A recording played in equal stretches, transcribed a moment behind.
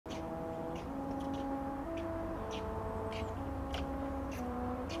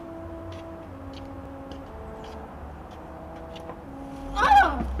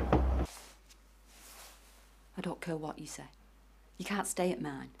don't care what you say. You can't stay at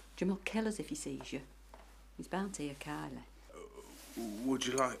mine. Jim will kill us if he sees you. He's bound to hear Kylie. Would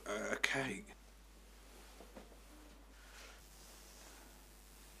you like a cake?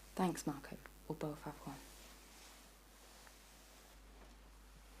 Thanks, Marco. We'll both have one.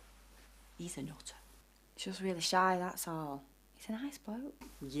 He's a nutter. He's just really shy, that's all. He's a nice bloke.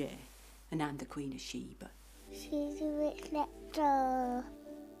 Yeah, and I'm the Queen of Sheba. She's a witch next door.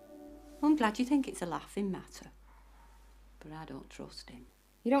 I'm glad you think it's a laughing matter. But I don't trust him.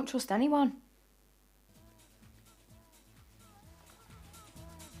 You don't trust anyone.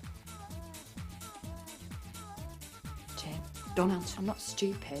 Jim, don't answer. I'm not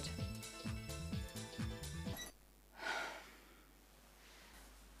stupid.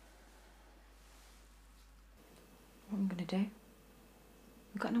 What am I going to do?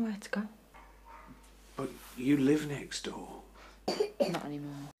 We've got nowhere to go. But you live next door. Not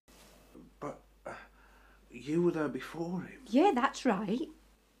anymore. But you were there before him. Yeah, that's right.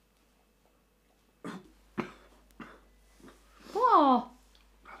 What?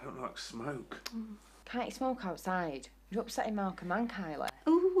 I don't like smoke. Can't you smoke outside? You're upsetting Malcolm and Kylie.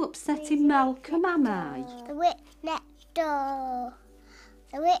 Oh, upsetting Malcolm, am I? The witch next door.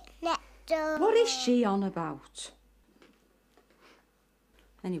 The witch next door. What is she on about?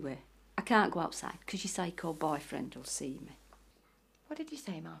 Anyway, I can't go outside because your psycho boyfriend will see me. What did you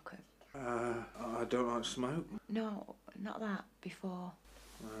say, Malcolm? I don't like smoke. No, not that. Before.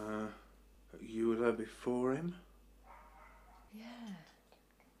 You were there before him? Yeah.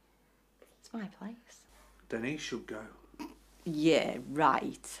 It's my place. Then he should go. Yeah,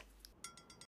 right.